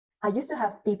I used to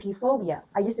have DP-phobia.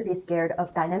 I used to be scared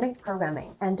of dynamic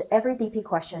programming, and every DP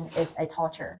question is a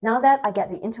torture. Now that I get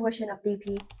the intuition of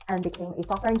DP and became a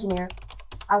software engineer,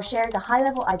 I'll share the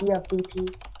high-level idea of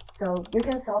DP so you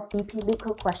can solve DP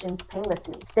Leetcode questions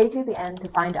painlessly. Stay to the end to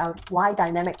find out why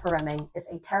dynamic programming is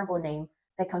a terrible name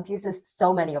that confuses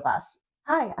so many of us.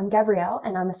 Hi, I'm Gabrielle,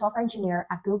 and I'm a software engineer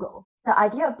at Google. The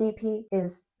idea of DP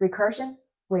is recursion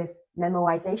with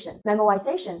memoization.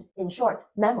 Memoization, in short,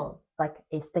 memo, like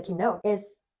a sticky note,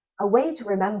 is a way to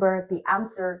remember the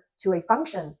answer to a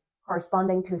function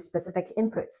corresponding to specific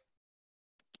inputs.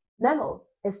 Memo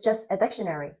is just a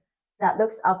dictionary that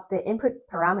looks up the input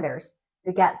parameters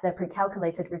to get the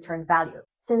pre-calculated return value.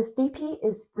 Since DP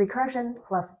is recursion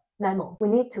plus memo, we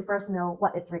need to first know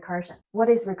what is recursion. What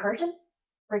is recursion?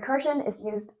 Recursion is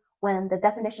used when the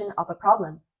definition of a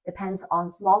problem depends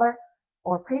on smaller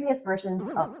or previous versions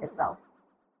of itself.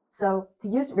 So to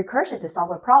use recursion to solve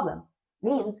a problem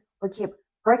means we keep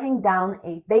breaking down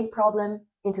a big problem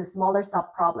into smaller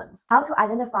sub-problems. How to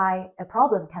identify a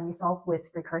problem can be solved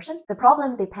with recursion. The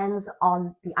problem depends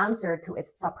on the answer to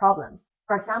its sub-problems.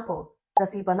 For example, the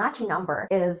Fibonacci number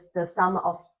is the sum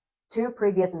of two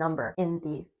previous numbers in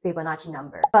the Fibonacci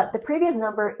number. But the previous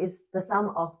number is the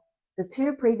sum of the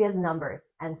two previous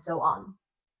numbers, and so on.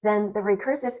 Then the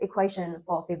recursive equation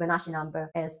for Fibonacci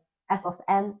number is f of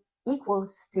n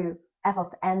equals to f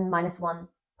of n minus 1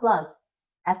 plus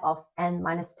f of n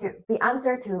minus 2. The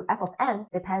answer to f of n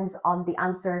depends on the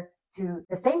answer to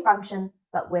the same function,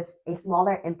 but with a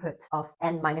smaller input of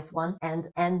n minus 1 and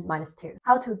n minus 2.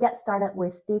 How to get started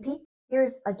with DP?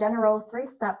 Here's a general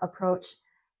 3-step approach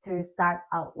to start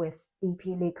out with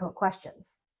DP Leetcode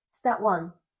questions. Step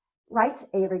 1. Write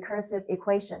a recursive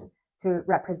equation to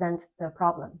represent the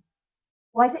problem.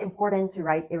 Why is it important to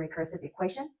write a recursive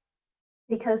equation?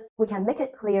 Because we can make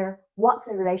it clear what's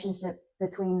the relationship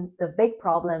between the big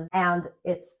problem and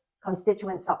its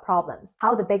constituent subproblems,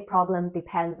 how the big problem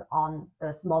depends on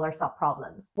the smaller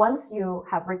subproblems. Once you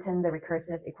have written the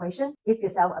recursive equation, give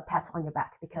yourself a pat on your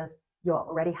back because you're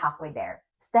already halfway there.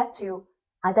 Step 2.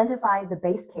 Identify the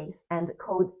base case and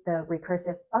code the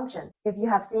recursive function. If you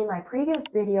have seen my previous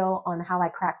video on how I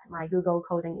cracked my Google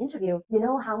coding interview, you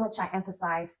know how much I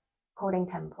emphasize coding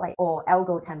template or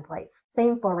algo templates.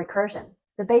 Same for recursion.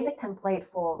 The basic template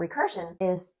for recursion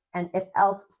is an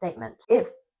if-else statement. If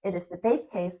it is the base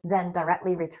case, then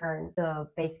directly return the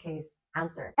base case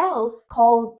answer. Else,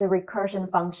 call the recursion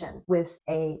function with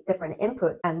a different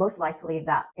input, and most likely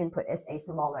that input is a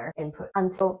smaller input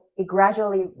until it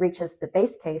gradually reaches the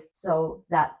base case so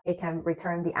that it can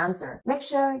return the answer. Make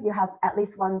sure you have at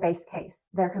least one base case.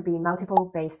 There could be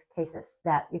multiple base cases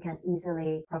that you can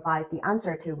easily provide the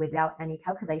answer to without any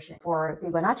calculation. For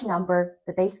Fibonacci number,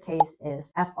 the base case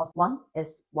is f of 1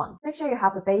 is 1. Make sure you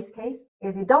have a base case.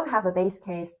 If you don't have a base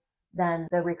case, then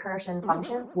the recursion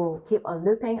function will keep on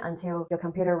looping until your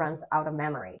computer runs out of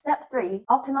memory. Step 3,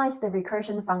 optimize the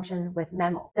recursion function with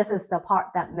memo. This is the part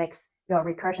that makes your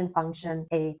recursion function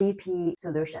a DP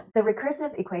solution. The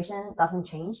recursive equation doesn't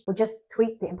change. We just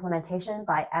tweak the implementation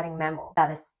by adding memo,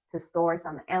 that is, to store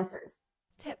some answers.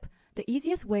 Tip: the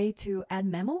easiest way to add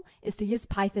memo is to use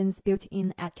Python's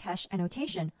built-in add cache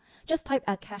annotation. Just type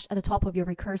add cache at the top of your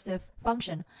recursive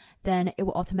function. Then it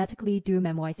will automatically do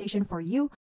memoization for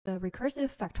you. The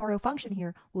recursive factorial function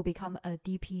here will become a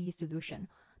DP solution,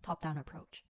 top-down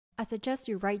approach. I suggest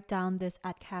you write down this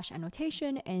add cache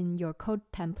annotation in your code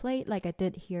template like I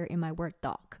did here in my Word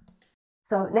doc.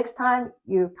 So next time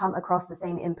you come across the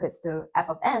same inputs to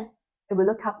f of n, it will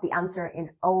look up the answer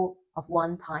in O of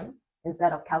 1 time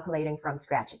instead of calculating from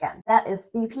scratch again. That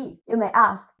is DP. You may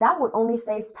ask, that would only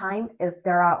save time if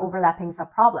there are overlapping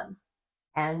subproblems.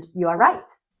 And you are right.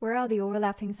 Where are the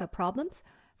overlapping subproblems?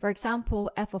 For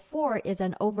example, f of 4 is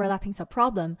an overlapping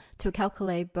subproblem to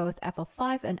calculate both f of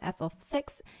 5 and f of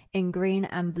 6 in green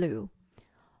and blue.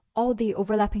 All the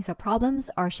overlapping subproblems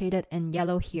are shaded in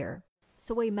yellow here.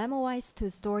 So we memoize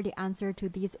to store the answer to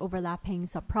these overlapping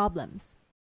subproblems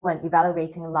when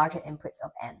evaluating larger inputs of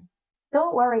n.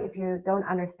 Don't worry if you don't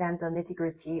understand the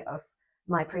nitty-gritty of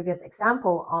my previous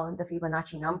example on the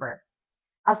Fibonacci number.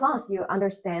 As long as you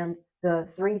understand the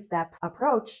 3-step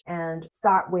approach and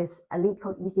start with a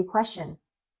Leetcode easy question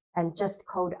and just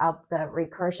code up the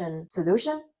recursion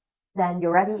solution, then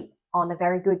you're already on a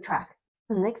very good track.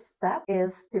 The next step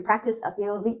is to practice a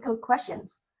few Leetcode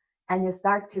questions, and you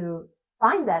start to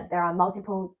find that there are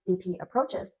multiple DP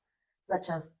approaches, such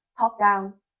as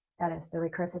top-down, that is the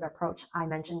recursive approach I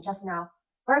mentioned just now,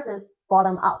 versus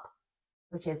bottom-up,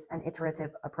 which is an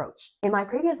iterative approach. In my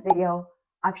previous video,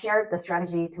 I've shared the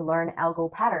strategy to learn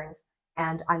algo patterns,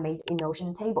 and I made a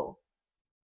Notion table.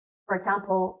 For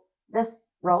example, this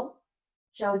row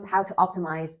shows how to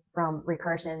optimize from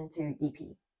recursion to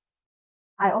DP.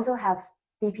 I also have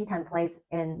DP templates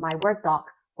in my Word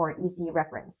doc for easy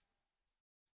reference.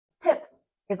 Tip: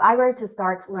 if I were to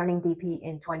start learning DP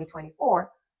in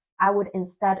 2024, I would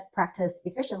instead practice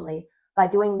efficiently by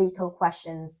doing Leetcode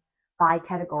questions by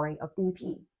category of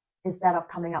DP, instead of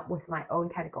coming up with my own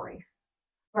categories.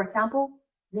 For example,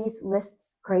 these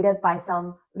lists created by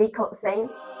some Leetcode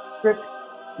saints grouped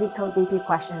Leetcode DP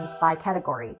questions by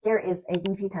category. Here is a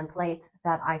DP template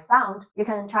that I found. You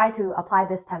can try to apply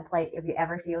this template if you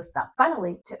ever feel stuck.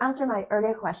 Finally, to answer my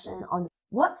earlier question on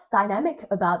what's dynamic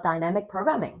about dynamic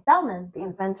programming, Bellman, the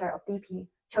inventor of DP,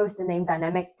 chose the name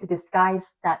dynamic to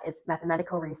disguise that it's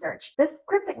mathematical research. This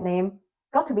cryptic name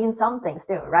got to mean something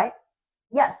still, right?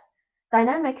 Yes.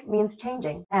 Dynamic means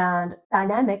changing, and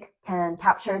dynamic can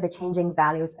capture the changing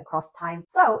values across time.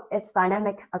 So it's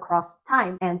dynamic across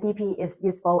time, and DP is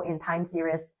useful in time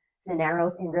series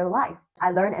scenarios in real life.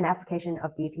 I learned an application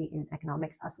of DP in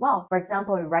economics as well. For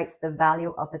example, it writes the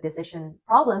value of the decision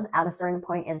problem at a certain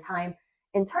point in time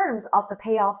in terms of the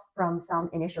payoffs from some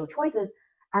initial choices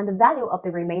and the value of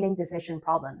the remaining decision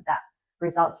problem that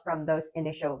results from those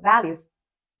initial values.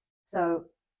 So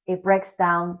it breaks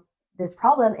down this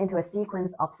problem into a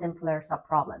sequence of simpler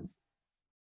subproblems.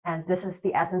 And this is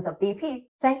the essence of DP.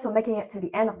 Thanks for making it to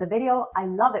the end of the video. I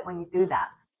love it when you do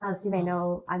that. As you may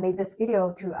know, I made this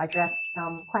video to address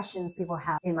some questions people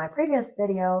have in my previous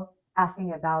video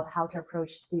asking about how to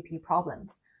approach DP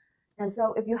problems. And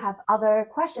so if you have other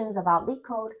questions about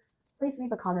Leetcode, please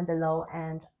leave a comment below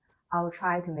and I'll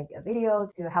try to make a video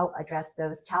to help address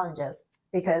those challenges,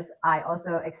 because I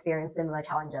also experienced similar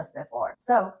challenges before.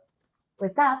 So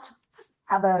with that,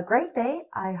 have a great day.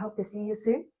 I hope to see you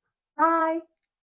soon. Bye.